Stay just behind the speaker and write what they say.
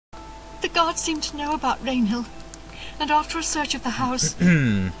The guards seemed to know about Rainhill, and after a search of the house,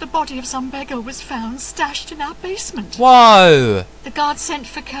 the body of some beggar was found stashed in our basement. Whoa! The guards sent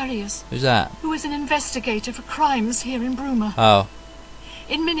for Carriers. Who's that? Who is an investigator for crimes here in Bruma. Oh.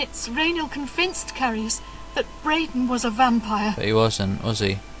 In minutes, Rainhill convinced Carriers that Braden was a vampire. But he wasn't, was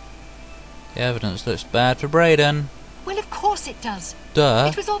he? The evidence looks bad for Braden. Well, of course it does. Duh.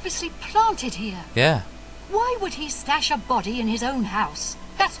 It was obviously planted here. Yeah. Why would he stash a body in his own house?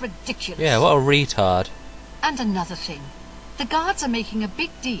 That's ridiculous. Yeah, what a retard. And another thing. The guards are making a big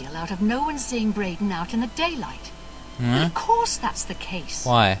deal out of no one seeing Braden out in the daylight. But of course that's the case.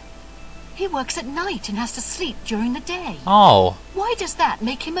 Why? He works at night and has to sleep during the day. Oh. Why does that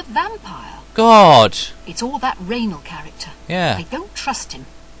make him a vampire? God. It's all that Rainhill character. Yeah. I don't trust him.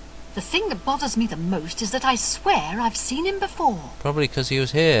 The thing that bothers me the most is that I swear I've seen him before. Probably because he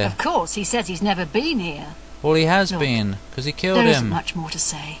was here. Of course, he says he's never been here. Well, he has Look, been, because he killed There him. isn't much more to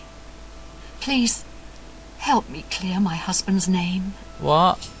say. Please, help me clear my husband's name.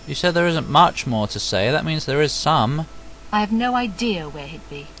 What? You said there isn't much more to say. That means there is some. I have no idea where he'd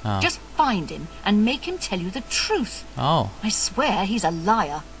be. Oh. Just find him and make him tell you the truth. Oh. I swear he's a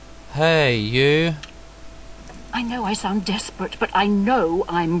liar. Hey, you. I know I sound desperate, but I know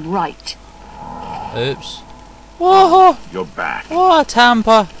I'm right. Oops. Whoa! You're back. Whoa,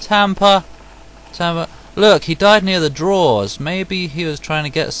 Tampa. Look, he died near the drawers. Maybe he was trying to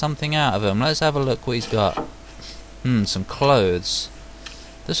get something out of him. Let's have a look what he's got. Some clothes.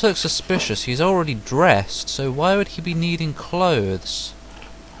 This looks suspicious. He's already dressed, so why would he be needing clothes?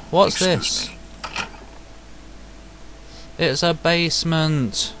 What's this? Me. It's a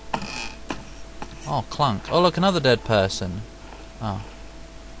basement. Oh, clunk. Oh, look, another dead person. Oh,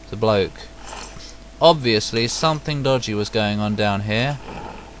 it's a bloke. Obviously, something dodgy was going on down here.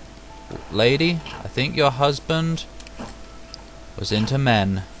 Lady, I think your husband was into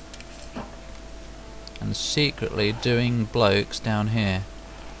men. And secretly doing blokes down here.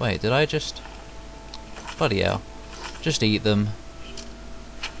 Wait, did I just... Bloody hell. Just eat them.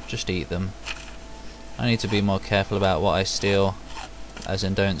 Just eat them. I need to be more careful about what I steal. As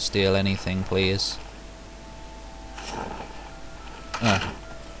in, don't steal anything, please. Oh.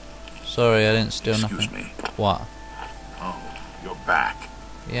 Sorry, I didn't steal nothing. Excuse me. What? Oh, you're back.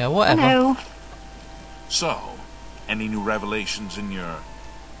 Yeah, whatever. Hello. So, any new revelations in your...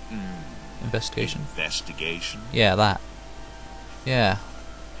 Investigation? investigation? Yeah, that. Yeah.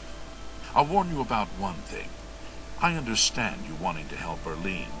 I'll warn you about one thing. I understand you wanting to help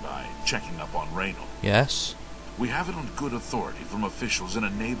Berlin by checking up on Raynal. Yes. We have it on good authority from officials in a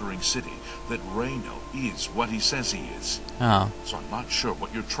neighboring city that Raynal is what he says he is. Oh, So I'm not sure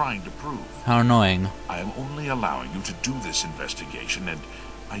what you're trying to prove. how annoying. I am only allowing you to do this investigation, and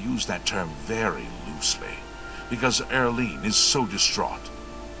I use that term very loosely, because Erlene is so distraught.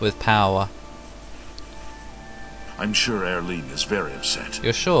 With power. I'm sure Erlene is very upset.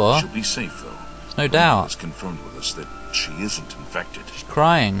 You're sure? She'll be safe, though. No Raynal doubt. has confirmed with us that she isn't infected. She's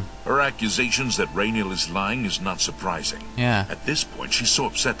crying. Her accusations that Raynal is lying is not surprising. Yeah. At this point, she's so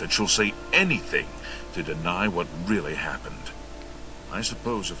upset that she'll say anything to deny what really happened. I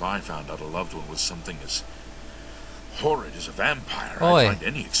suppose if I found out a loved one was something as horrid as a vampire, Oi. I'd find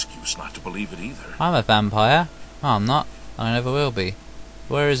any excuse not to believe it either. I'm a vampire. Oh, I'm not. I never will be.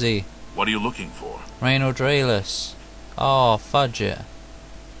 Where is he? What are you looking for? Raynal Draelus. Oh, fudge it.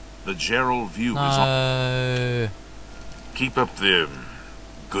 The Gerald view is on. No. Keep up the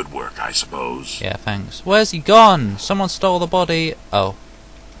good work, I suppose. Yeah, thanks. Where's he gone? Someone stole the body. Oh.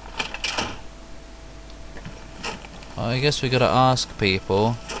 Well, I guess we gotta ask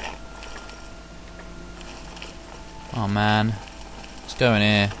people. Oh man. Let's go in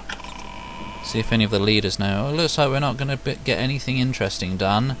here. See if any of the leaders know. It looks like we're not gonna get anything interesting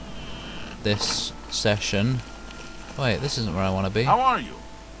done this session. Wait, this isn't where I want to be. How are you?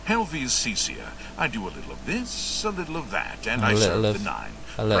 Healthy as Cecia. I do a little of this, a little of that, and A I little serve of- the nine.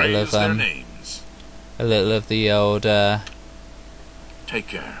 a little Praise of, their names. A little of the old Take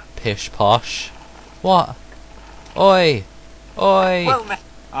care. pish posh. What? Oi! Oi! Well,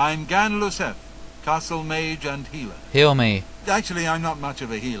 I'm Gan Lusef, castle mage and healer. Heal me. Actually, I'm not much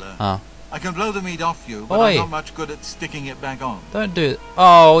of a healer. Oh. I can blow the meat off you, but Oi. I'm not much good at sticking it back on. Don't do it.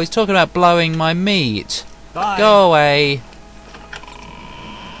 Oh, he's talking about blowing my meat. Bye. Go away.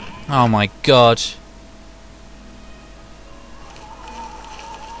 Oh my god.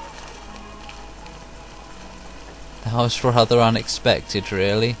 That was rather unexpected,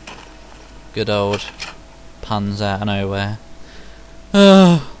 really. Good old puns out of nowhere.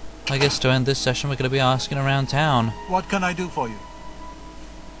 I guess to end this session we're going to be asking around town. What can I do for you?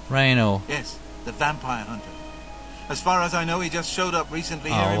 Raynal. Yes, the vampire hunter. As far as I know, he just showed up recently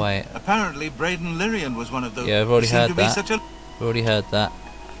Oh, here. wait. Apparently, Braden Lyrian was one of those. Yeah, I've already He seemed heard to be that. such a... Already heard that.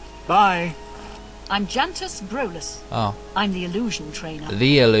 Bye. I'm Jantus Brolus. Oh, I'm the illusion trainer.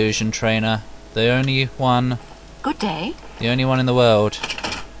 the illusion trainer. The only one. Good day. The only one in the world.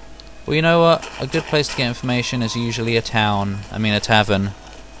 Well, you know what? A good place to get information is usually a town. I mean, a tavern.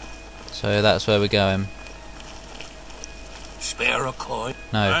 So that's where we're going. Spare a coin?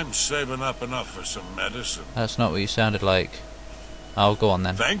 No, I'm saving up enough for some medicine. that's not what you sounded like. Oh, go on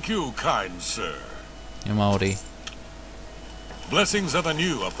then. Thank you, kind sir. You're mouldy. Blessings of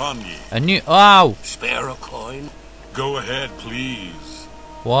anew upon ye. A new. Oh! Spare a coin? Go ahead, please.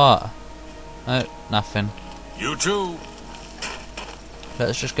 What? No, nothing. You too.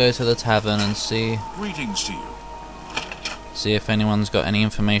 Let's just go to the tavern and see Greetings to you. if anyone's got any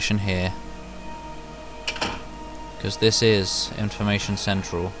information here. Because this is Information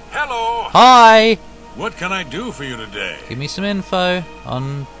Central. Hello. Hi! What can I do for you today? Give me some info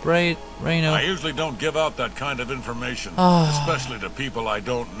on I Reno. usually don't give out that kind of information, Ah. especially to people I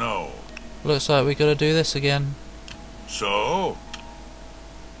don't know. Looks like we gotta do this again. So,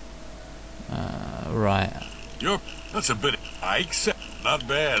 Right. that's a bit. I accept. Not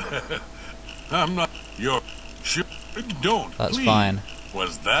bad. I'm not. You're. Don't. That's please. fine.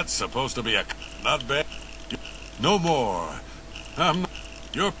 Was that supposed to be a? Not bad. No more. I'm not.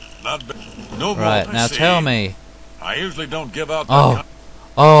 You're not bad. No more. Right, now See? tell me. I usually don't give out that Oh. kind.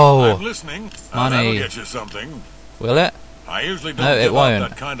 Oh! I'm listening. Money. That'll get you something. Will it? I usually don't No, it give out won't.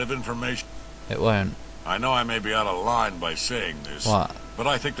 that kind of information. It won't. I know I may be out of line by saying this, What? but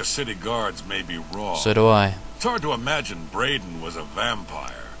I think the city guards may be wrong. So do I. It's hard to imagine Braden was a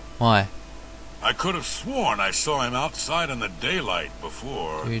vampire. Why? I could have sworn I saw him outside in the daylight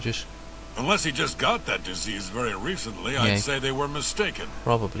before. You just Unless he just got that disease very recently, Yeah. I'd say they were mistaken.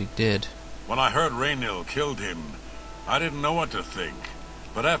 probably did. When I heard Raynil killed him, I didn't know what to think.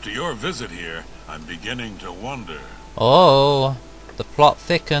 But after your visit here, I'm beginning to wonder. Oh! The plot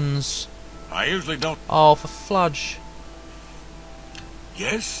thickens. I usually don't... Oh, for fludge.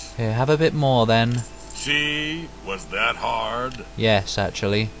 Yes? Here, have a bit more then. See? Was that hard? Yes,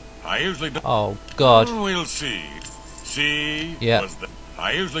 actually. I usually don't... Oh, God. We'll see. See? Yeah. Was that...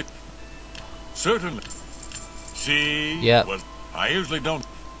 I usually... Certainly. See? Yep. Was... I usually don't...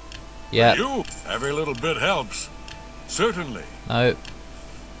 Yeah. You? Every little bit helps. Certainly. No,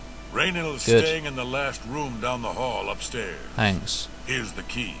 Raynil's Good. staying in the last room down the hall upstairs. thanks. Here's the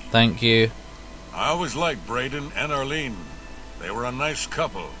key. Thank you. I always liked Braden and Arlene. They were a nice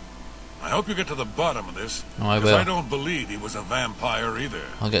couple. I hope you get to the bottom of this. Oh, I 'cause will. I don't believe he was a vampire either.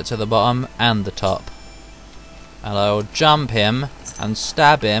 I'll get to the bottom and the top. And I'll jump him and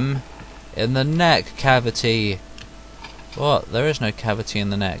stab him in the neck cavity. What? There is no cavity in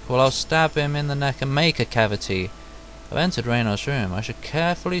the neck. Well, I'll stab him in the neck and make a cavity. I've entered Reynolds' room. I should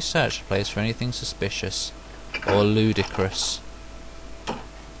carefully search the place for anything suspicious or ludicrous.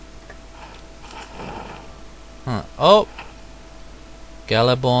 Huh. Oh!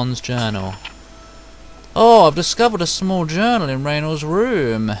 Galaborn's journal. Oh, I've discovered a small journal in Reynolds'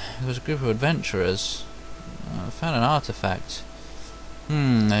 room. It was a group of adventurers. I found an artifact.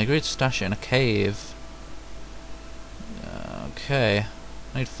 They agreed to stash it in a cave. Okay.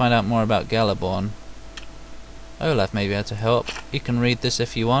 I need to find out more about Galaborn. Olaf may be able to help. You can read this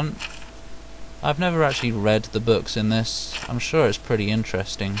if you want. I've never actually read the books in this. I'm sure it's pretty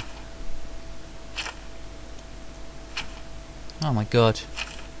interesting. Oh my god.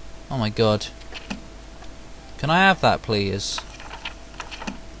 Oh my god. Can I have that, please?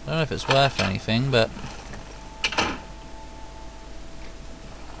 I don't know if it's worth anything, but...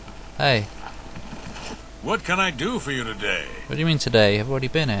 Hey, What can I do for you today? what do you mean today? I've already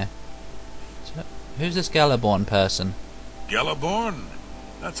been here. So, who's this Galaborn person? Galaborn?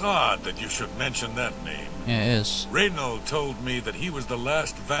 That's odd that you should mention that name. Yeah, it is. Raynil told me that he was the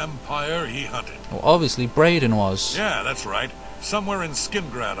last vampire he hunted. Well, obviously Braden was. Yeah, that's right. Somewhere in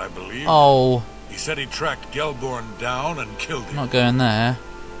Skingrad, I believe. Oh, He said he tracked Gelborn down and killed I'm him. not going there.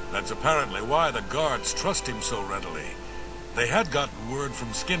 That's apparently why the guards trust him so readily. They had gotten word from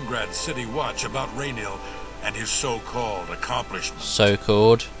Skingrad City Watch about Raynil and his so-called accomplishments.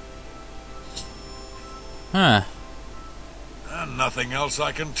 So-called. Huh. And nothing else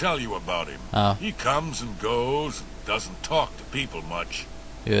I can tell you about him. Oh. He comes and goes and doesn't talk to people much.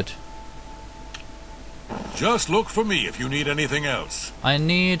 Good. Just look for me if you need anything else. I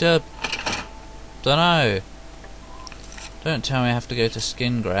need a... Dunno. Don't tell me I have to go to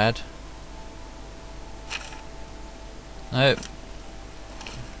Skingrad. Nope.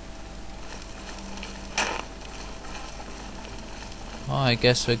 Oh, I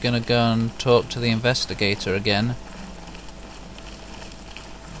guess we're gonna go and talk to the investigator again.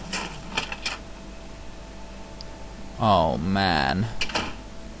 Oh man.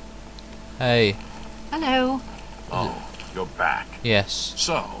 Hey. Hello. Oh, you're back. Yes.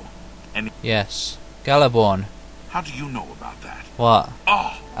 So, Yes. Galaborn. how do you know about that? What?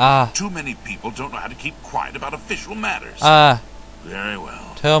 Oh, Ah. too many people don't know how to keep quiet about official matters. Ah. Very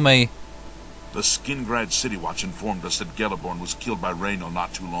well. Tell me. The Skingrad City Watch informed us that Geliborn was killed by Raynor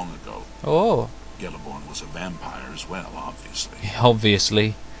not too long ago. Oh. Geliborn was a vampire as well, obviously.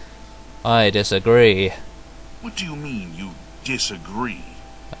 Obviously. I disagree. What do you mean, you disagree?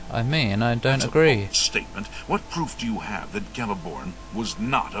 I mean, I don't That's agree. A bold statement. What proof do you have that Geliborn was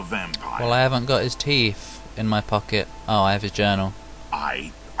not a vampire? Well, I haven't got his teeth in my pocket. Oh, I have his journal.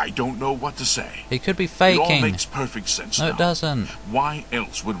 I don't know what to say. He could be It all faking. makes perfect sense No, now. it doesn't. Why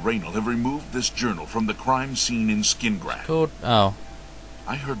else would Raynor have removed this journal from the crime scene in Skingrad? Called. Oh,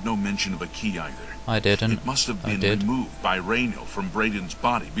 I heard no mention of a key either. I didn't. It must have I been did. removed by Raynor from Braden's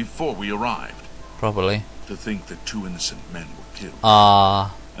body before we arrived. Probably. To think that 2 innocent men were killed,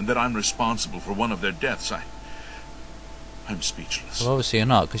 Ah. and that I'm responsible for one of their deaths, I'm speechless. Well, obviously you're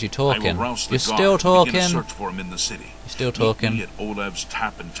not, because you're I will talking. rouse the You're still guard and begin a talking. search for him in the city. You're still Meet talking. me at Olev's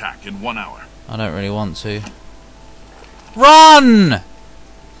Tap and Tack in 1 hour. I don't really want to. Run!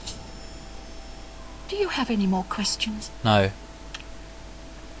 Do you have any more questions? No.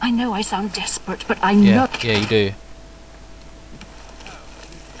 I know I sound desperate, but I Yeah. know... Yeah, you do.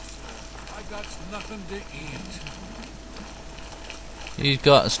 I got nothing to eat. You've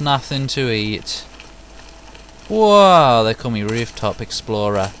got nothing to eat. Whoa! They call me Rooftop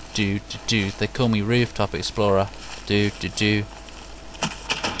Explorer. Do. They call me Rooftop Explorer. Do.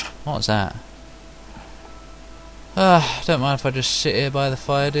 What's that? Don't mind if I just sit here by the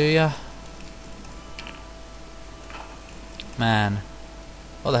fire, do ya? Man.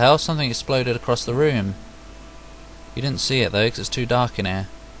 What the hell? Something exploded across the room. You didn't see it though, because it's too dark in here.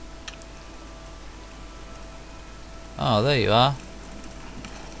 Oh, there you are.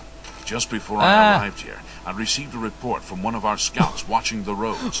 Just before I arrived here, I received a report from one of our scouts watching the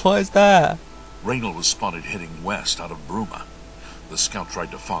roads. What is that? Raynor was spotted heading west out of Bruma. The scout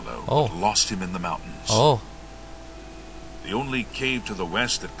tried to follow, Oh. but lost him in the mountains. Oh. The only cave to the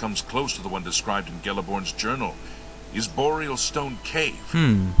west that comes close to the one described in Geliborn's journal is Boreal Stone Cave.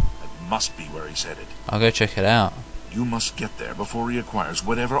 That must be where he's headed. I'll go check it out. You must get there before he acquires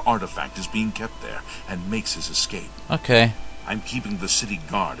whatever artifact is being kept there and makes his escape. Okay. I'm keeping the city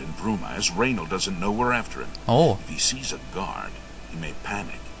guard in Bruma, as Raynor doesn't know we're after him. Oh. If he sees a guard, he may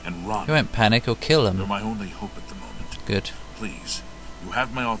panic and run. You won't panic or kill They're him. my only hope at the moment. Good. Please, you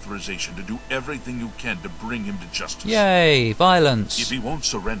have my authorization to do everything you can to bring him to justice. Yay! If Violence! he won't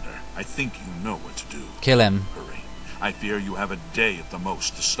surrender, I think you know what to do. Kill him. Hurry. I fear you have a day at the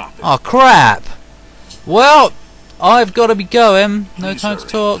most to stop it. Oh crap! Well, I've got to be going. No Please time to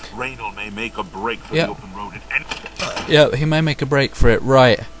hurry. talk. Raynor may make a break for Yep. the open road at any... Yeah, he may make a break for it.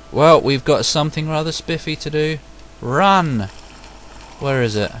 Right. Well, we've got something rather spiffy to do. Run! Where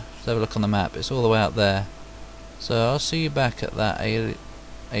is it? Let's have a look on the map. It's all the way out there. So I'll see you back at that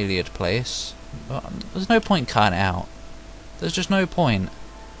Aliad place. There's no point cutting it out. There's just no point.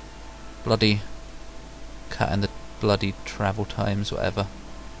 Bloody cutting the bloody travel times, whatever.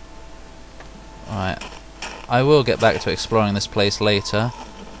 Alright. I will get back to exploring this place later.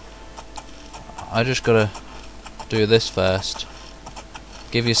 I just gotta do this first.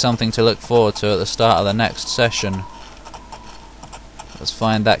 Give you something to look forward to at the start of the next session. Let's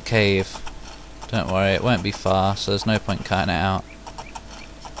find that cave. Don't worry, it won't be far, so there's no point cutting it out.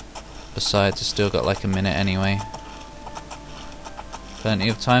 Besides, it's still got like a minute anyway. Plenty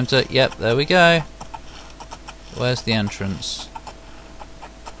of time to... Yep, there we go. Where's the entrance?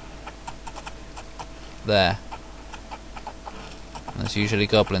 There. There's usually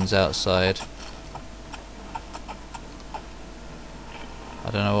goblins outside. I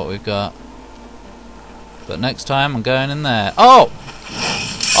don't know what we've got. But next time I'm going in there. Oh!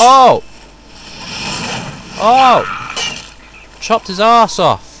 Oh! Oh! Chopped his arse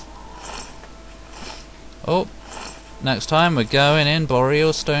off. Oh. Next time we're going in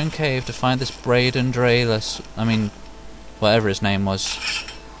Boreal Stone Cave to find this Braden Drayless. I mean, whatever his name was.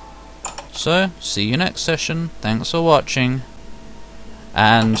 So, see you next session. Thanks for watching.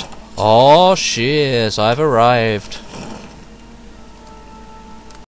 And, oh, cheers, I've arrived.